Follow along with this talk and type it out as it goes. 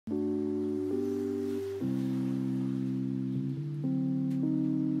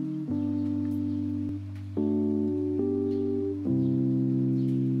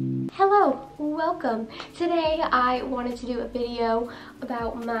welcome. Today I wanted to do a video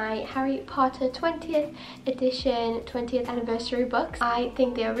about my Harry Potter 20th edition 20th anniversary books. I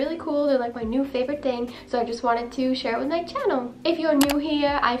think they are really cool. They're like my new favorite thing, so I just wanted to share it with my channel. If you're new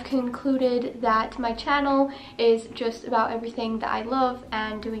here, I've concluded that my channel is just about everything that I love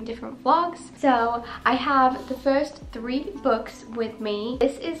and doing different vlogs. So I have the first 3 books with me.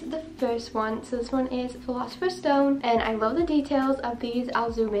 This is the first one. So this one is Philosopher's Stone, and I love the details of these.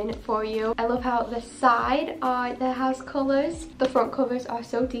 I'll zoom in for you. I love how the side are the house colors. The front covers are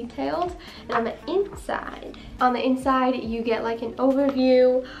so detailed. And on the inside you get like an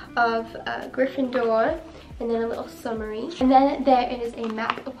overview of Gryffindor and then a little summary. And then there is a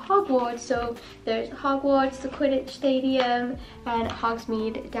map of Hogwarts. So there's Hogwarts, the Quidditch Stadium, and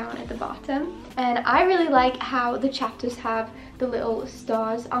Hogsmeade down at the bottom. And I really like how the chapters have the little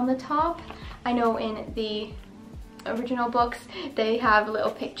stars on the top. I know in the original books they have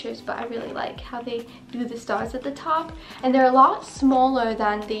little pictures, but I really like how they do the stars at the top, and they're a lot smaller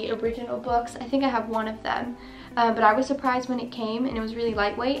than the original books. I think I have one of them, but I was surprised when it came, and it was really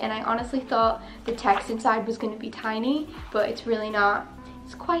lightweight, and I honestly thought the text inside was going to be tiny, but it's really not.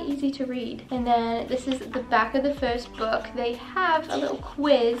 It's quite easy to read. And then this is the back of the first book. They have a little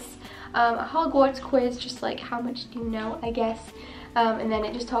quiz, a Hogwarts quiz, just like how much do you know, I guess. And then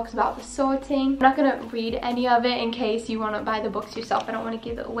it just talks about the sorting. I'm not going to read any of it in case you want to buy the books yourself. I don't want to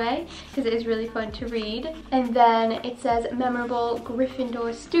give it away because it is really fun to read. And then it says memorable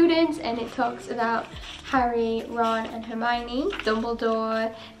Gryffindor students, and it talks about Harry, Ron, and Hermione,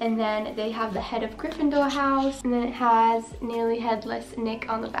 Dumbledore, and then they have the head of Gryffindor house, and then it has nearly headless Nick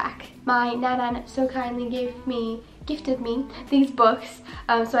on the back. My Nanan so kindly gifted me these books,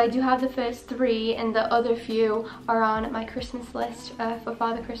 so I do have the first 3, and the other few are on my Christmas list for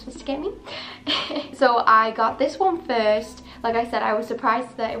Father Christmas to get me. So I got this one first. Like I said, I was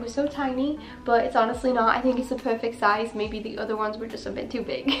surprised that it was so tiny, but it's honestly not. I think it's the perfect size. Maybe the other ones were just a bit too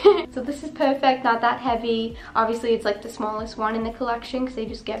big. So this is perfect, not that heavy. Obviously it's like the smallest one in the collection because they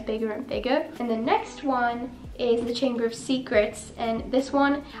just get bigger and bigger. And the next one is the Chamber of Secrets, and this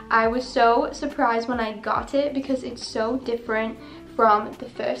one I was so surprised when I got it because it's so different from the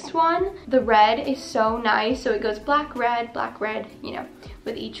first one. The red is so nice, so it goes black, red, you know,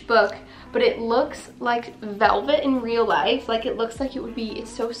 with each book, but it looks like velvet in real life. Like it looks like it would be, it's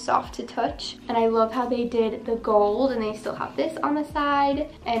so soft to touch. And I love how they did the gold, and they still have this on the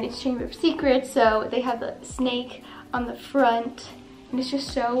side, and it's Chamber of Secrets, so they have the snake on the front, and it's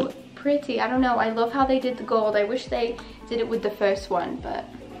just so pretty. I don't know, I love how they did the gold. I wish they did it with the first one, but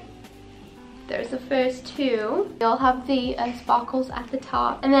there's the first 2. They all have the sparkles at the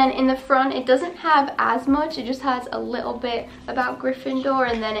top, and then in the front it doesn't have as much. It just has a little bit about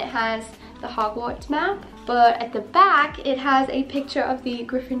Gryffindor, and then it has the Hogwarts map. But at the back it has a picture of the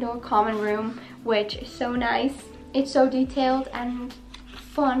Gryffindor common room, which is so nice. It's so detailed and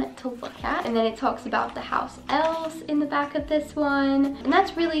fun to look at. And then it talks about the house elves in the back of this one, and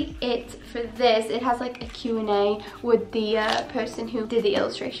that's really it for this. It has like a Q&A with the person who did the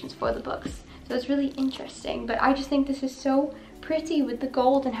illustrations for the books, so it's really interesting. But I just think this is so pretty with the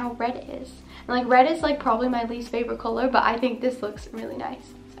gold and how red it is. And like red is like probably my least favorite color, but I think this looks really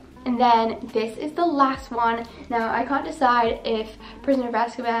nice. And then this is the last one. Now I can't decide if Prisoner of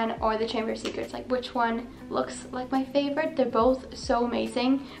Azkaban or the Chamber of Secrets, like which one looks like my favorite. They're both so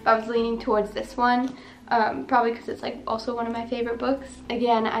amazing, but I was leaning towards this one, probably because it's like also one of my favorite books.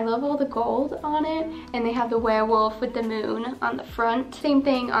 Again, I love all the gold on it, and they have the werewolf with the moon on the front. Same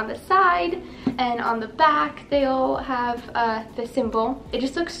thing on the side, and on the back they all have the symbol. It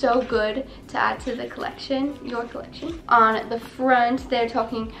just looks so good to add to the collection, your collection. On the front they're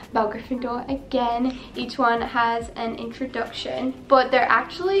talking about Gryffindor again. Each one has an introduction, but they're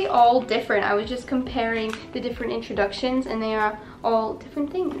actually all different. I was just comparing the different introductions, and they are all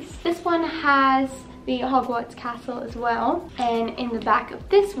different things. This one has the Hogwarts castle as well, and in the back of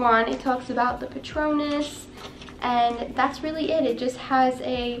this one it talks about the Patronus, and that's really it. It just has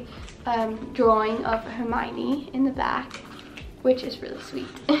a drawing of Hermione in the back, which is really sweet.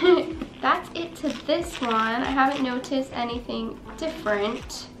 That's it to this one. I haven't noticed anything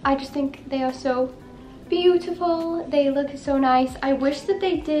different. I just think they are so beautiful. They look so nice. I wish that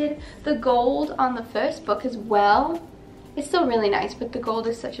they did the gold on the first book as well. It's still really nice, but the gold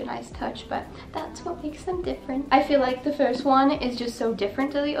is such a nice touch, but that's what makes them different. I feel like the first one is just so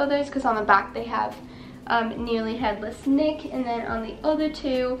different to the others because on the back they have nearly headless Nick, and then on the other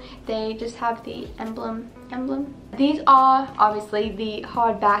 2 they just have the emblem. These are obviously the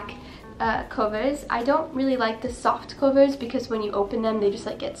hardback covers. I don't really like the soft covers because when you open them they just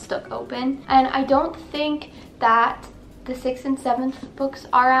like get stuck open, and I don't think that the 6th and 7th books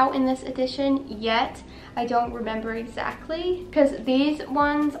are out in this edition yet. I don't remember exactly because these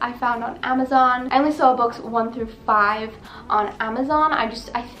ones I found on Amazon. I only saw books 1 through 5 on Amazon. I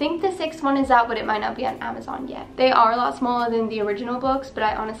think the 6th one is out, but it might not be on Amazon yet. They are a lot smaller than the original books, but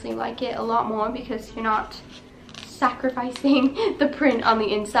I honestly like it a lot more because you're not sacrificing the print on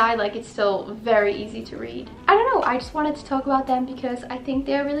the inside. Like, it's still very easy to read. I don't know, I just wanted to talk about them because I think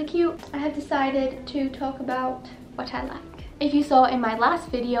they're really cute. I have decided to talk about what I like. If you saw in my last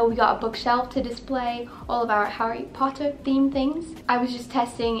video, we got a bookshelf to display all of our Harry Potter themed things. I was just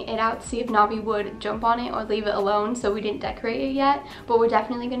testing it out to see if Navi would jump on it or leave it alone, so we didn't decorate it yet, but we're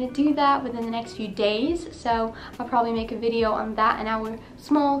definitely going to do that within the next few days, so I'll probably make a video on that and our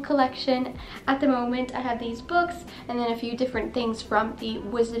small collection. At the moment, I have these books and then a few different things from the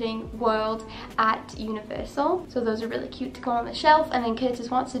Wizarding World at Universal, so those are really cute to go on the shelf. And then Curtis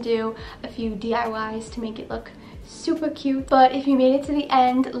wants to do a few DIYs to make it look super cute. But if you made it to the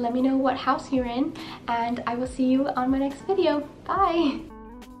end, let me know what house you're in, and I will see you on my next video. Bye!